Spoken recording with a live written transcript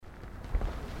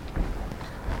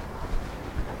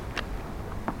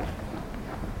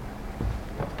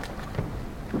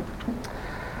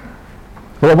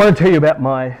Well, I want to tell you about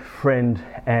my friend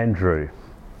Andrew,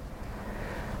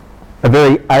 a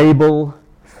very able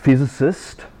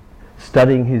physicist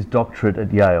studying his doctorate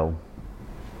at Yale,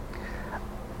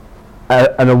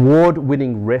 an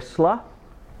award-winning wrestler,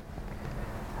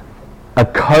 a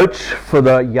coach for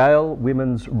the Yale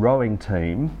women's rowing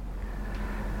team,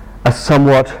 a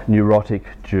somewhat neurotic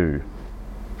Jew.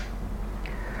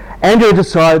 Andrew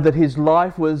decided that his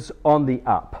life was on the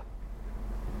up.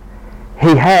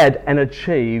 He had and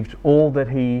achieved all that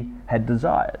he had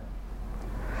desired.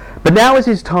 But now is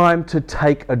his time to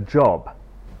take a job,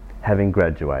 having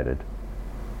graduated.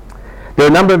 There are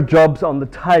a number of jobs on the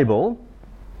table.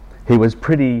 He was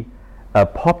pretty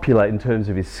popular in terms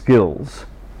of his skills.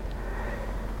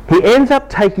 He ends up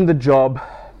taking the job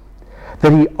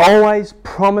that he always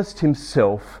promised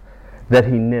himself that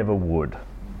he never would.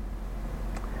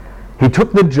 He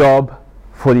took the job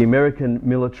for the American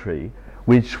military,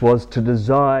 which was to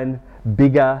design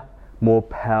bigger, more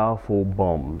powerful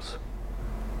bombs.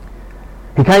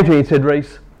 He came to me and said,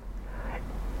 "Reese,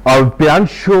 I've been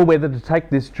unsure whether to take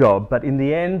this job, but in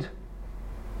the end,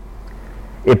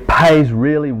 it pays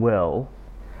really well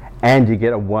and you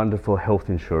get a wonderful health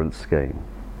insurance scheme."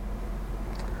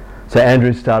 So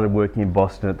Andrew started working in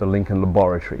Boston at the Lincoln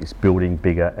Laboratories, building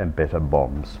bigger and better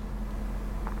bombs.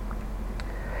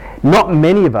 Not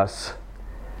many of us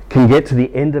can get to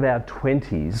the end of our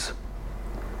 20s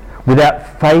without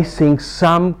facing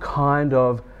some kind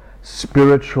of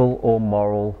spiritual or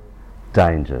moral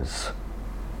dangers.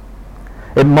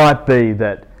 It might be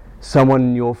that someone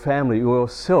in your family or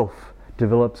yourself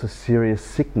develops a serious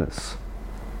sickness.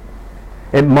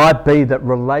 It might be that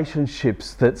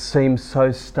relationships that seem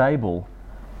so stable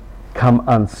come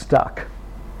unstuck.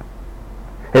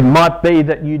 It might be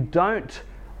that you don't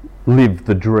live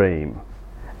the dream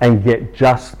and get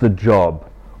just the job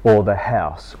or the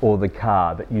house or the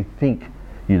car that you think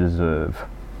you deserve.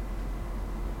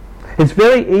 It's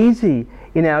very easy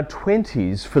in our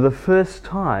 20s for the first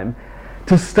time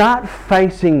to start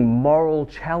facing moral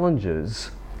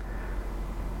challenges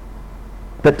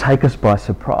that take us by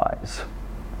surprise.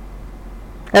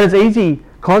 And it's easy,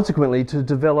 consequently, to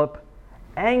develop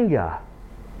anger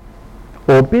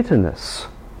or bitterness,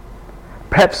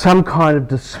 perhaps some kind of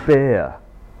despair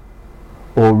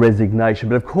or resignation.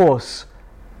 But of course,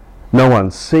 no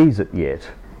one sees it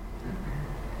yet.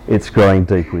 It's growing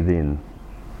deep within.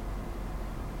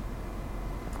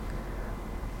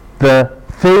 The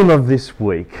theme of this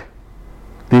week,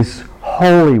 this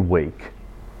Holy Week,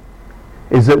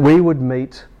 is that we would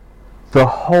meet the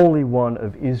Holy One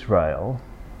of Israel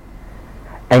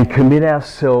and commit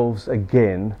ourselves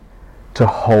again to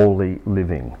holy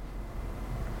living.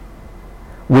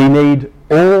 We need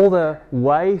all the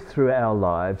way through our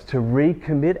lives to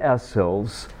recommit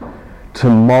ourselves to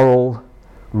moral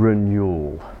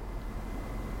renewal.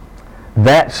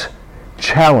 That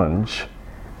challenge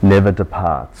never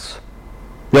departs.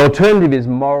 The alternative is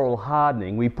moral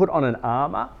hardening. We put on an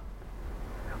armour.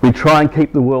 We try and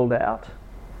keep the world out.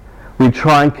 We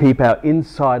try and keep our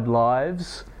inside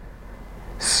lives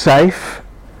safe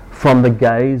from the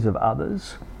gaze of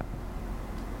others.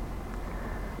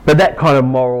 But that kind of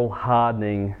moral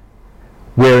hardening,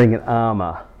 wearing an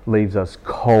armour, leaves us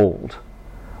cold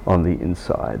on the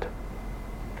inside.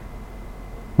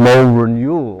 Moral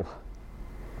renewal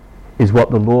is what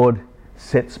the Lord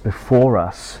sets before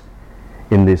us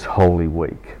in this Holy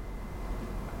Week.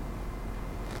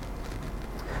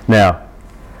 Now,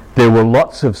 there were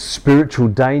lots of spiritual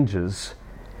dangers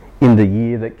in the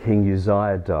year that King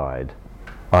Uzziah died.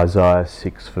 Isaiah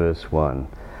 6 verse 1.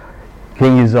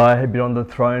 King Uzziah had been on the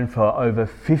throne for over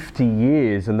 50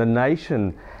 years and the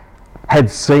nation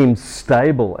had seemed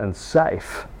stable and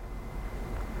safe.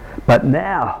 But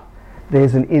now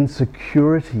there's an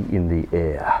insecurity in the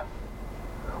air.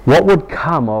 What would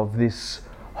come of this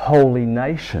holy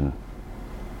nation?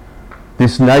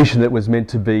 This nation that was meant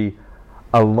to be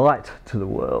a light to the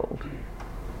world.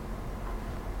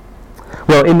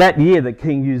 Well, in that year that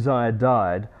King Uzziah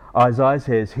died, Isaiah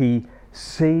says he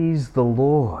sees the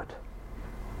Lord.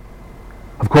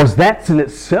 Of course, that's in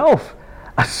itself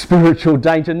a spiritual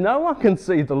danger. No one can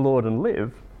see the Lord and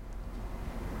live.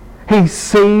 He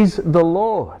sees the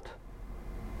Lord.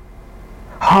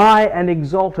 High and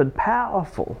exalted,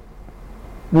 powerful,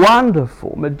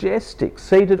 wonderful, majestic,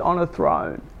 seated on a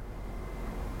throne.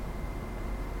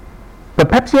 But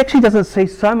perhaps he actually doesn't see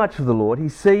so much of the Lord. He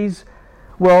sees,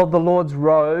 well, the Lord's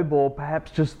robe, or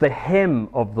perhaps just the hem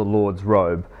of the Lord's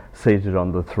robe seated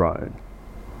on the throne.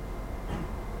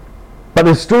 But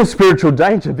there's still spiritual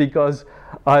danger because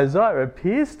Isaiah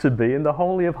appears to be in the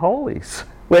Holy of Holies,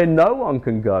 where no one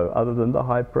can go other than the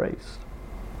high priest.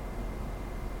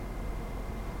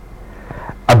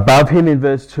 Above him in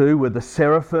verse 2 were the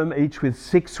seraphim, each with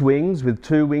 6 wings. With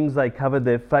 2 wings they covered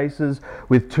their faces,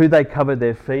 with 2 they covered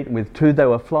their feet, and with 2 they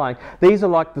were flying. These are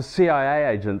like the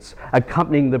CIA agents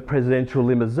accompanying the presidential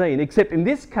limousine, except in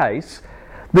this case,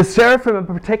 the seraphim are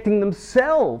protecting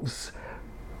themselves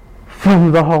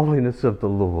from the holiness of the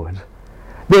Lord.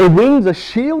 Their wings are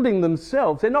shielding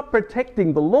themselves. They're not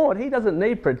protecting the Lord. He doesn't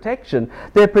need protection.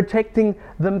 They're protecting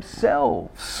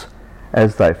themselves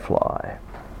as they fly.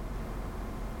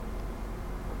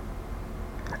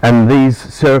 And these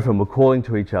seraphim were calling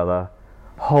to each other,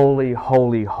 "Holy,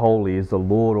 holy, holy is the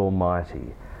Lord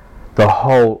Almighty. The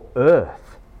whole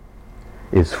earth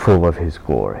is full of his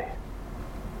glory."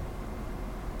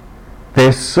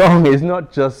 Their song is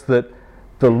not just that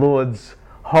the Lord's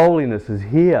holiness is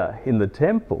here in the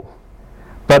temple,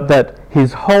 but that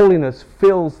his holiness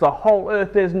fills the whole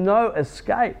earth. There's no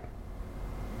escape.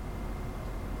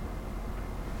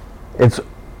 It's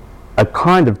a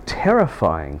kind of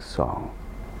terrifying song.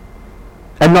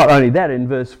 And not only that, in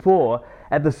verse 4,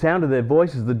 at the sound of their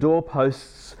voices, the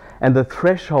doorposts and the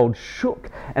threshold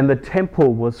shook, and the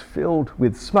temple was filled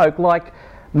with smoke, like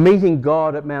meeting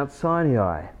God at Mount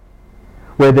Sinai,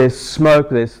 where there's smoke,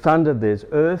 there's thunder, there's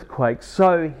earthquakes.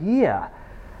 So here,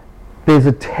 there's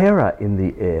a terror in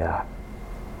the air.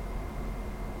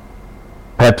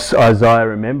 Perhaps Isaiah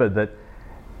remembered that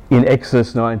in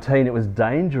Exodus 19 it was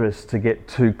dangerous to get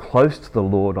too close to the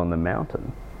Lord on the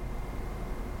mountain.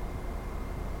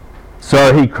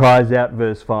 So he cries out,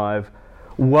 verse 5,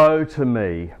 "Woe to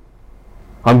me!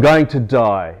 I'm going to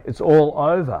die. It's all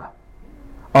over.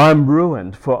 I'm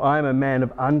ruined, for I'm a man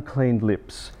of unclean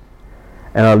lips,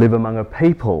 and I live among a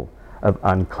people of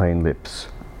unclean lips.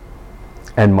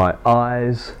 And my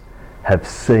eyes have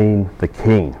seen the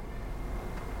King,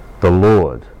 the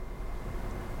Lord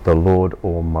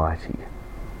Almighty."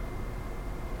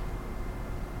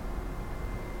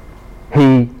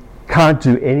 He can't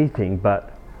do anything but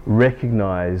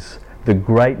recognise the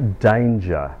great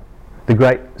danger, the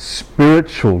great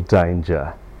spiritual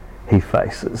danger he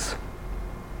faces.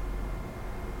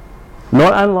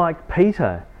 Not unlike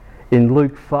Peter in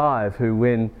Luke 5, who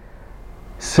when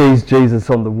sees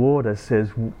Jesus on the water says,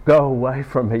 "Go away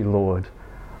from me, Lord,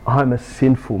 I'm a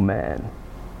sinful man."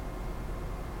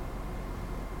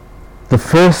 The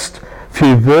first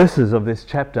few verses of this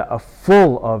chapter are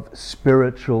full of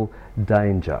spiritual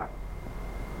danger.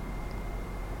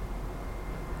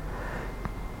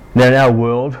 Now in our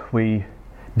world, we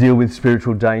deal with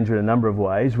spiritual danger in a number of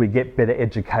ways. We get better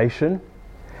education,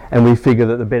 and we figure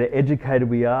that the better educated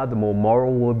we are, the more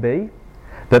moral we'll be,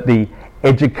 that the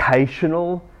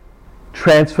educational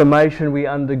transformation we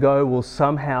undergo will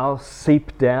somehow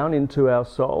seep down into our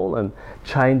soul and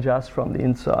change us from the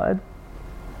inside.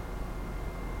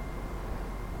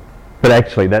 But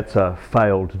actually, that's a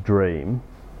failed dream.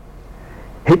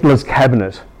 Hitler's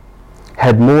cabinet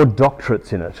had more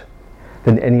doctorates in it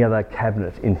than any other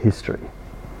cabinet in history.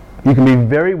 You can be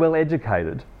very well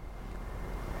educated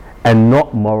and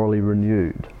not morally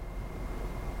renewed.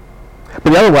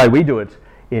 But the other way we do it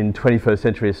in 21st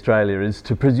century Australia is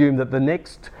to presume that the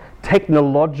next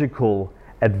technological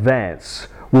advance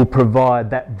will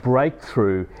provide that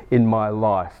breakthrough in my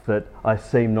life that I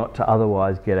seem not to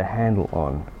otherwise get a handle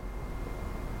on.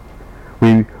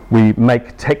 We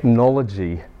make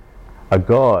technology a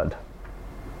god.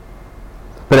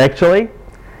 But actually,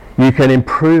 you can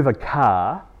improve a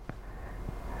car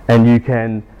and you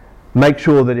can make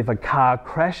sure that if a car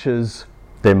crashes,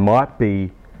 there might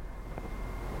be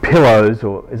pillows,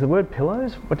 or is the word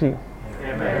pillows?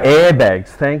 Airbags,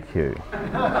 thank you.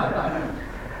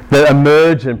 That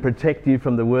emerge and protect you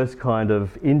from the worst kind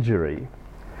of injury.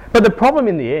 But the problem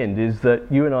in the end is that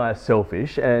you and I are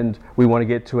selfish and we want to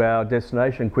get to our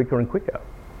destination quicker and quicker.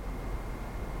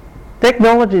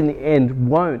 Technology in the end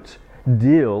won't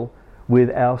deal with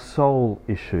our soul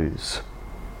issues.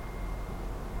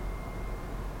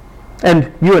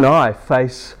 And you and I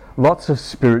face lots of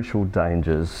spiritual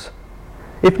dangers,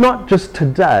 if not just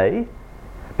today,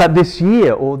 but this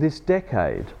year or this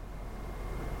decade.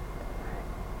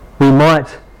 We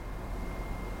might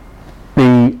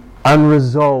be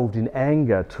unresolved in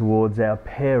anger towards our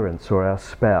parents or our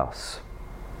spouse.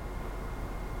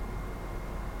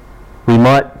 We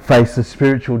might face the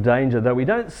spiritual danger, though we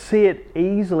don't see it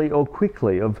easily or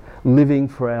quickly, of living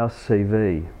for our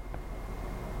CV.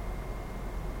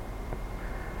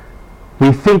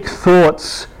 We think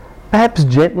thoughts, perhaps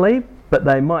gently, but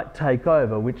they might take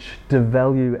over, which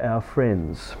devalue our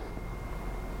friends.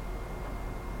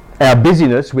 Our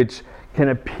busyness, which can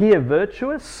appear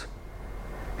virtuous,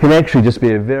 can actually just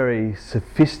be a very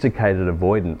sophisticated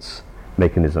avoidance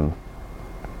mechanism.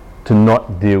 to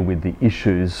not deal with the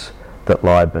issues that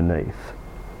lie beneath.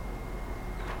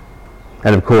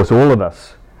 And of course, all of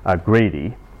us are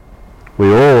greedy.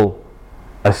 We all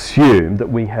assume that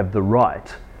we have the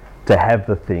right to have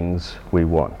the things we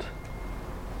want.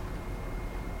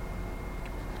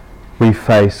 We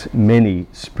face many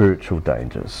spiritual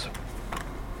dangers.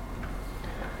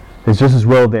 It's just as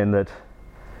well then that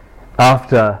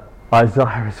after Isaiah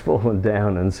has fallen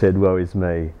down and said, "Woe is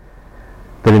me,"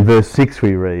 that in verse 6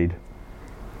 we read,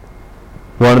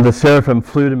 "One of the seraphim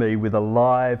flew to me with a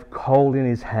live coal in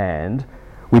his hand,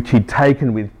 which he'd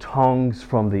taken with tongs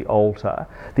from the altar."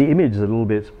 The image is a little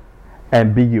bit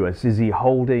ambiguous. Is he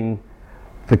holding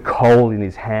the coal in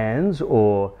his hands,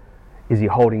 or is he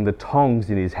holding the tongs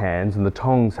in his hands and the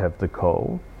tongs have the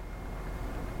coal?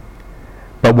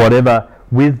 But whatever,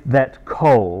 with that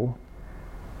coal,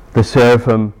 the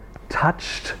seraphim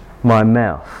touched my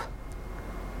mouth,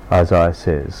 Isaiah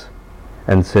says,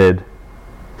 and said,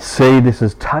 "See, this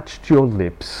has touched your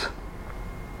lips.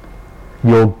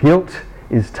 Your guilt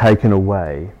is taken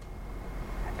away,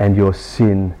 and your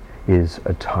sin is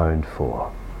atoned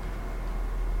for."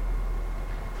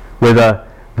 Whether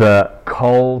the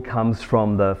coal comes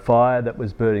from the fire that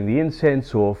was burning the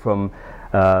incense or from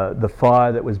the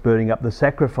fire that was burning up the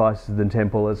sacrifices in the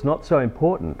temple is not so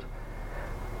important.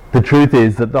 The truth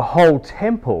is that the whole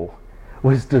temple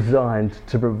was designed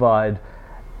to provide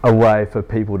a way for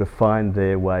people to find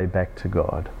their way back to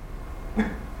God.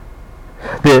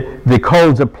 The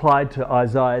coals applied to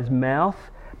Isaiah's mouth,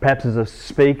 perhaps as a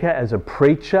speaker, as a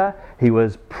preacher, he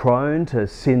was prone to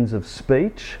sins of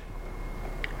speech.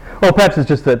 Or perhaps it's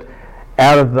just that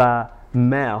out of the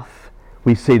mouth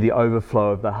we see the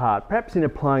overflow of the heart. Perhaps in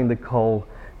applying the coal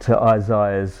to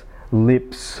Isaiah's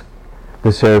lips,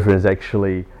 the seraphim is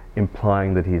actually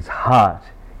implying that his heart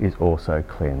is also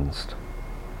cleansed.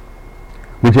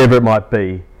 Whichever it might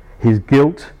be, his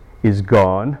guilt is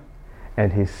gone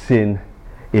and his sin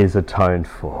is atoned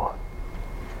for.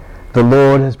 The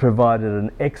Lord has provided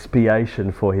an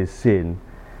expiation for his sin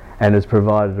and has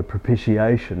provided a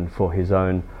propitiation for his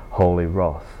own holy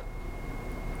wrath.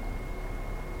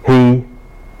 He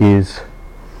is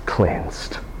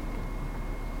cleansed.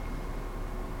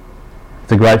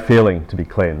 It's a great feeling to be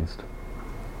cleansed.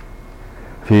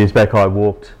 A few years back I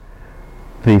walked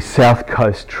the South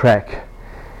Coast Track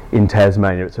in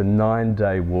Tasmania. It's a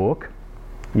 9-day walk.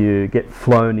 You get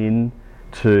flown in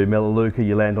to Melaleuca,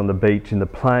 you land on the beach in the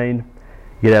plane,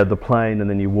 you get out of the plane and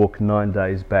then you walk 9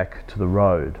 days back to the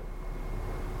road.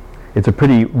 It's a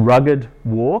pretty rugged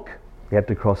walk. You have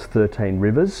to cross 13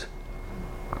 rivers.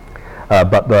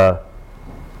 But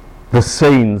the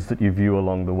scenes that you view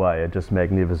along the way are just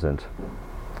magnificent.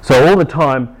 So all the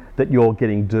time that you're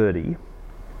getting dirty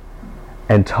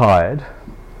and tired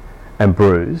and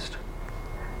bruised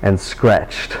and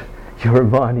scratched, you're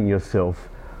reminding yourself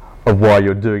of why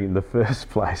you're doing it in the first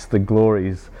place, the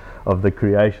glories of the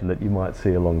creation that you might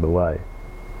see along the way.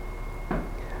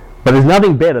 But there's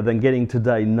nothing better than getting to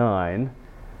day 9,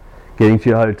 getting to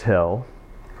your hotel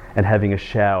and having a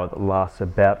shower that lasts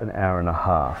about an hour and a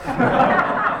half.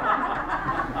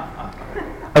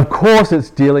 Of course it's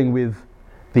dealing with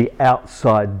the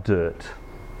outside dirt.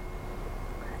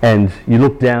 And you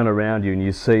look down around you and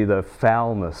you see the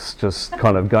foulness just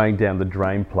kind of going down the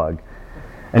drain plug.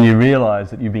 And you realise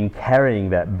that you've been carrying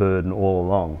that burden all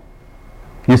along.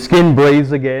 Your skin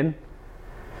breathes again.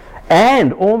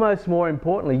 And almost more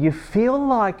importantly, you feel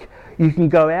like you can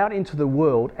go out into the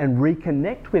world and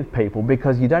reconnect with people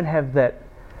because you don't have that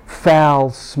foul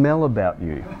smell about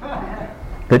you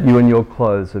that you and your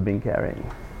clothes have been carrying.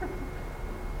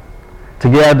 To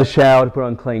get out of the shower, to put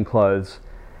on clean clothes,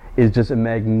 is just a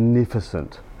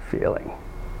magnificent feeling.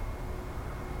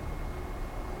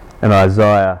 And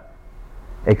Isaiah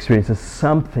experiences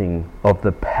something of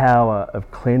the power of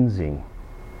cleansing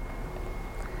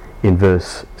in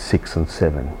verse 6 and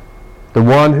 7. The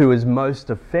one who is most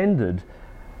offended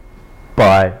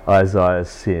by Isaiah's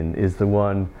sin is the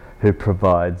one who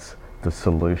provides the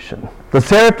solution. The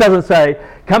seraph doesn't say,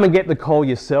 "Come and get the coal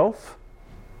yourself."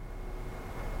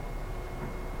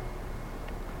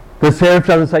 The seraph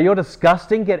doesn't say, "You're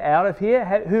disgusting, get out of here.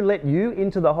 Who let you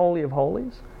into the Holy of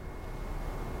Holies?"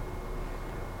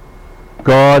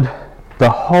 God, the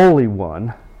Holy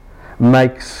One,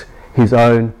 makes his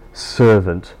own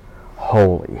servant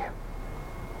holy.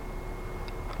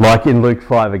 Like in Luke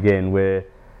 5 again, where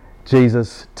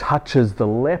Jesus touches the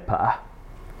leper,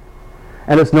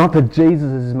 and it's not that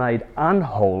Jesus is made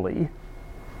unholy,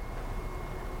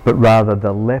 but rather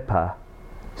the leper,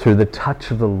 through the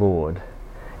touch of the Lord,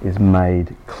 is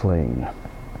made clean.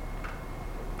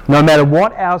 No matter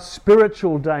what our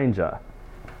spiritual danger,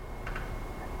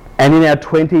 and in our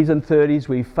 20s and 30s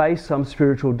we face some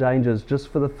spiritual dangers just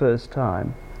for the first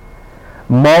time,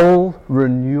 moral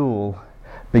renewal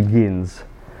begins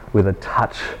with a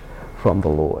touch from the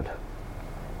Lord.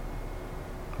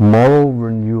 Moral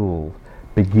renewal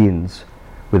begins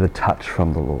with a touch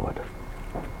from the Lord.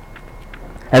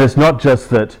 And it's not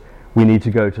just that we need to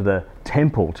go to the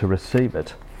temple to receive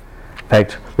it. In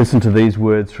fact, listen to these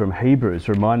words from Hebrews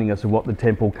reminding us of what the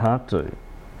temple can't do.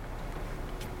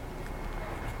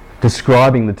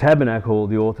 Describing the tabernacle,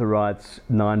 the author writes,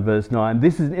 9 verse 9,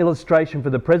 "This is an illustration for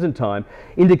the present time,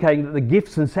 indicating that the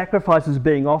gifts and sacrifices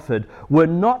being offered were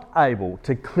not able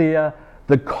to clear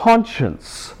the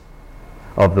conscience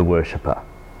of the worshipper.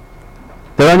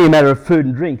 They're only a matter of food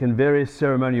and drink and various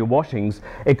ceremonial washings,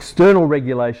 external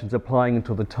regulations applying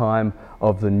until the time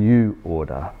of the new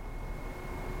order."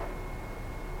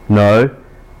 No,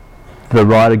 the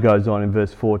writer goes on in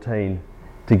verse 14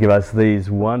 to give us these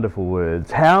wonderful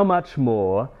words. "How much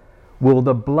more will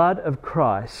the blood of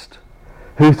Christ,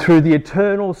 who through the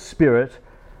eternal Spirit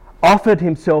offered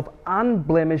himself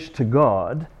unblemished to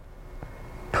God,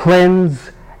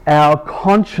 cleanse our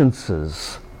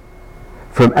consciences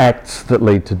from acts that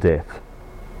lead to death,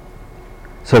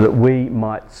 so that we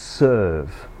might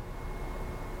serve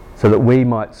the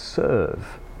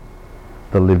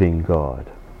living God."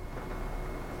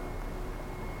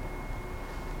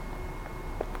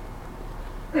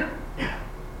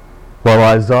 While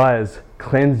Isaiah's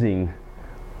cleansing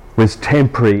was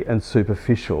temporary and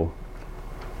superficial,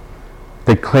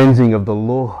 the cleansing of the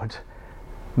Lord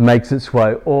makes its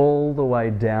way all the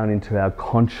way down into our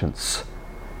conscience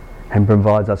and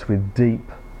provides us with deep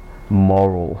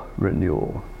moral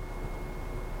renewal.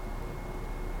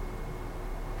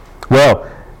 Well,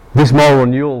 this moral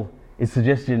renewal is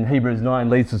suggested in Hebrews 9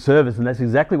 leads to service, and that's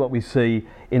exactly what we see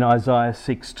in Isaiah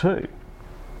 6 too.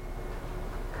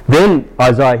 Then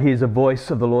Isaiah hears a voice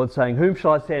of the Lord saying, "Whom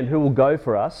shall I send? Who will go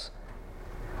for us?"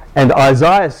 And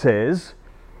Isaiah says,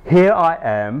 "Here I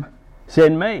am,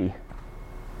 send me."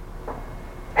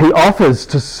 He offers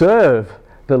to serve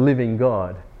the living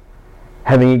God,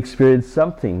 having experienced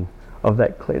something of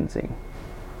that cleansing.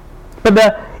 But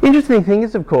the interesting thing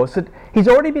is, of course, that he's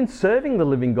already been serving the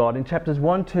living God in chapters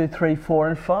 1, 2, 3, 4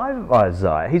 and 5 of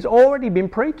Isaiah. He's already been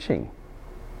preaching.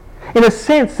 In a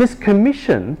sense, this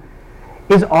commission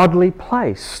is oddly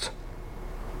placed.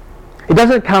 It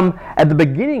doesn't come at the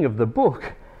beginning of the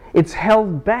book. It's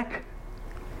held back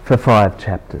for 5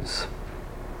 chapters.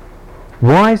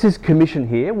 Why is this commission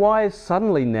here? Why is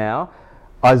suddenly now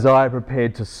Isaiah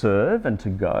prepared to serve and to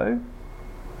go?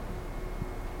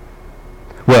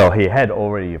 Well, he had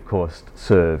already, of course,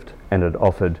 served and had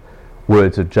offered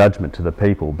words of judgment to the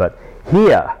people. But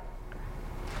here,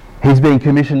 he's being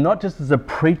commissioned not just as a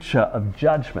preacher of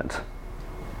judgment,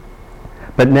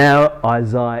 but now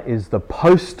Isaiah is the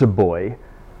poster boy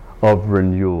of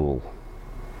renewal.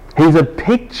 He's a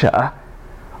picture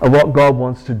of what God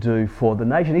wants to do for the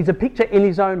nation. He's a picture in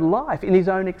his own life, in his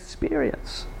own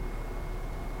experience.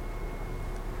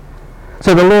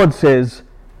 So the Lord says,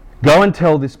 "Go and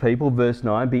tell this people," verse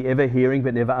 9, "be ever hearing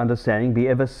but never understanding, be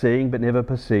ever seeing but never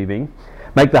perceiving.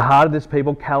 Make the heart of this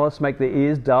people callous, make their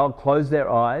ears dull, close their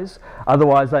eyes,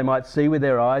 otherwise they might see with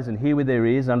their eyes and hear with their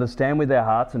ears, understand with their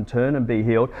hearts and turn and be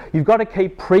healed." You've got to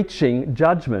keep preaching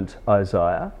judgment,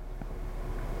 Isaiah.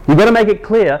 You've got to make it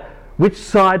clear which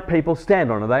side people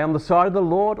stand on. Are they on the side of the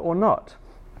Lord or not?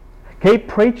 Keep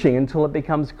preaching until it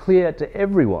becomes clear to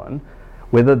everyone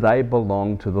whether they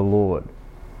belong to the Lord.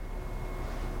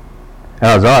 And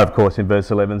Isaiah, of course, in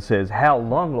verse 11 says, "How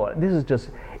long, Lord? This is just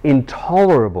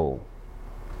intolerable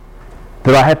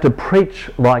that I have to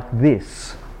preach like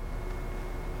this."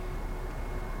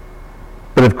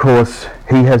 But of course,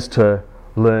 he has to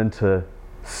learn to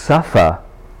suffer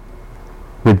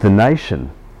with the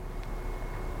nation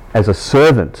as a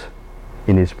servant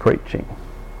in his preaching.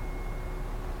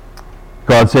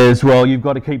 God says, well, you've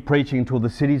got to keep preaching until the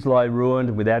cities lie ruined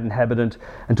and without inhabitant,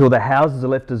 until the houses are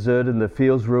left deserted and the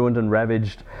fields ruined and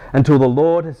ravaged, until the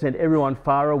Lord has sent everyone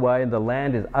far away and the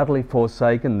land is utterly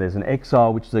forsaken. There's an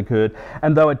exile which has occurred,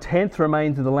 and though a tenth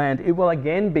remains of the land, it will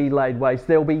again be laid waste.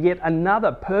 There will be yet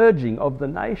another purging of the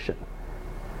nation.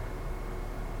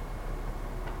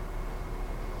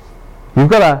 You've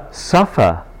got to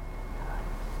suffer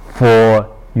for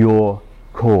your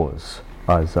cause,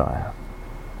 Isaiah.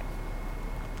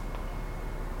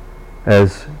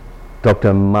 As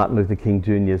Dr. Martin Luther King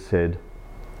Jr. said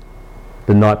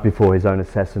the night before his own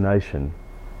assassination,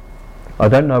 "I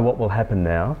don't know what will happen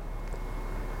now.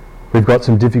 We've got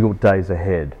some difficult days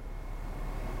ahead.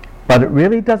 But it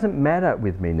really doesn't matter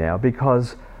with me now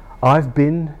because I've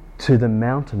been to the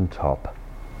mountaintop.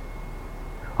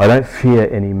 I don't fear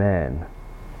any man.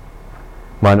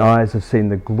 Mine eyes have seen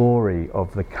the glory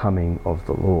of the coming of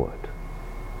the Lord.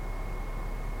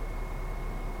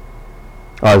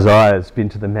 Isaiah's been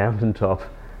to the mountaintop.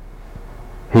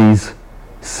 He's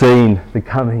seen the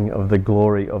coming of the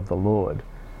glory of the Lord.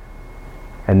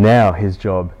 And now his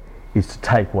job is to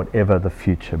take whatever the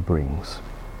future brings.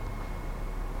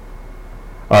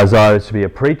 Isaiah is to be a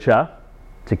preacher,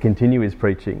 to continue his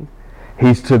preaching.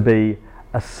 He's to be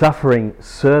a suffering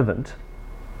servant.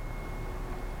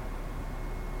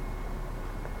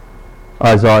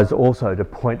 Isaiah is also to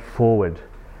point forward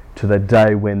to the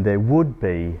day when there would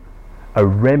be a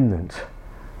remnant,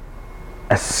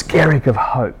 a skerrick of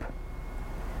hope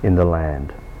in the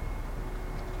land.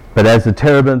 But as the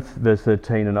terebinth, verse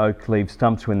 13, and oak leave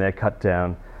stumps when they're cut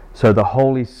down, so the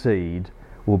holy seed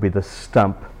will be the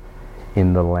stump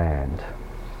in the land.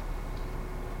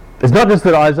 It's not just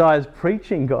that Isaiah is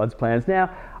preaching God's plans. Now,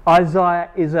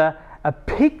 Isaiah is a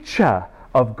picture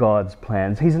of God's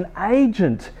plans. He's an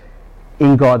agent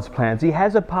in God's plans. He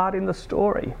has a part in the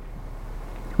story.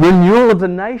 Renewal of the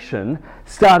nation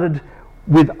started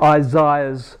with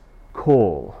Isaiah's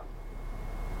call.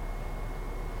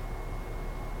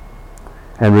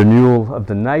 And renewal of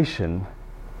the nation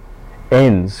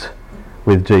ends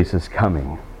with Jesus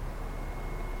coming.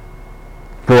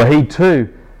 For he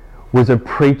too was a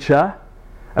preacher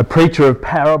of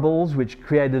parables which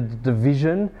created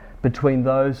division between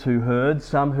those who heard,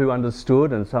 some who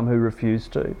understood and some who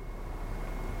refused to.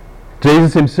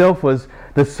 Jesus himself was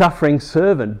the suffering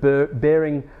servant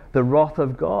bearing the wrath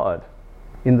of God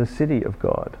in the city of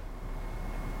God.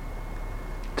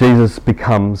 Jesus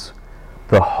becomes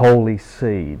the holy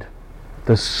seed,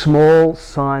 the small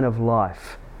sign of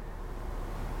life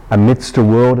amidst a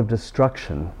world of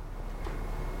destruction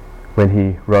when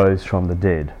he rose from the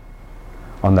dead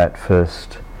on that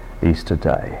first Easter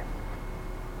day.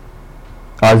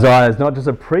 Isaiah is not just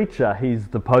a preacher, he's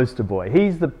the poster boy.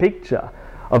 He's the picture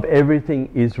of everything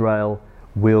Israel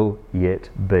will yet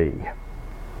be.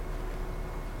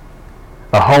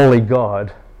 A holy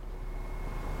God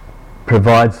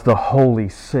provides the holy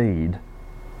seed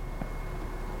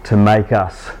to make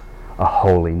us a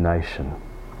holy nation.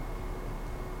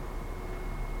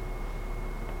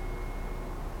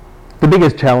 The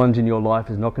biggest challenge in your life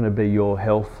is not going to be your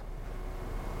health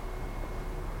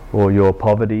or your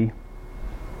poverty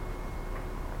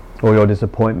or your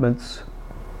disappointments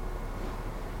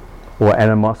or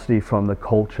animosity from the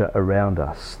culture around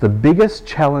us. The biggest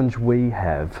challenge we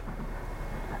have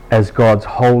as God's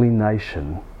holy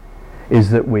nation is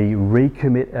that we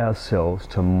recommit ourselves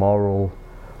to moral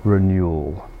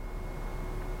renewal.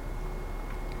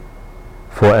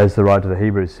 For as the writer of the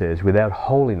Hebrews says, without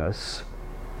holiness,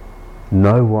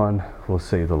 no one will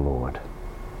see the Lord.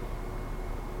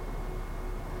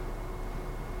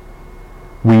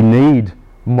 We need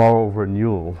moral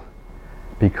renewal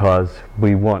because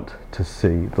we want to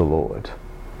see the Lord.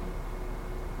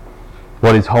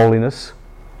 What is holiness?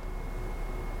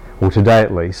 Well, today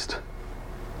at least,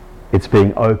 it's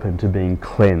being open to being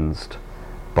cleansed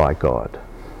by God.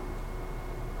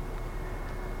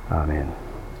 Amen.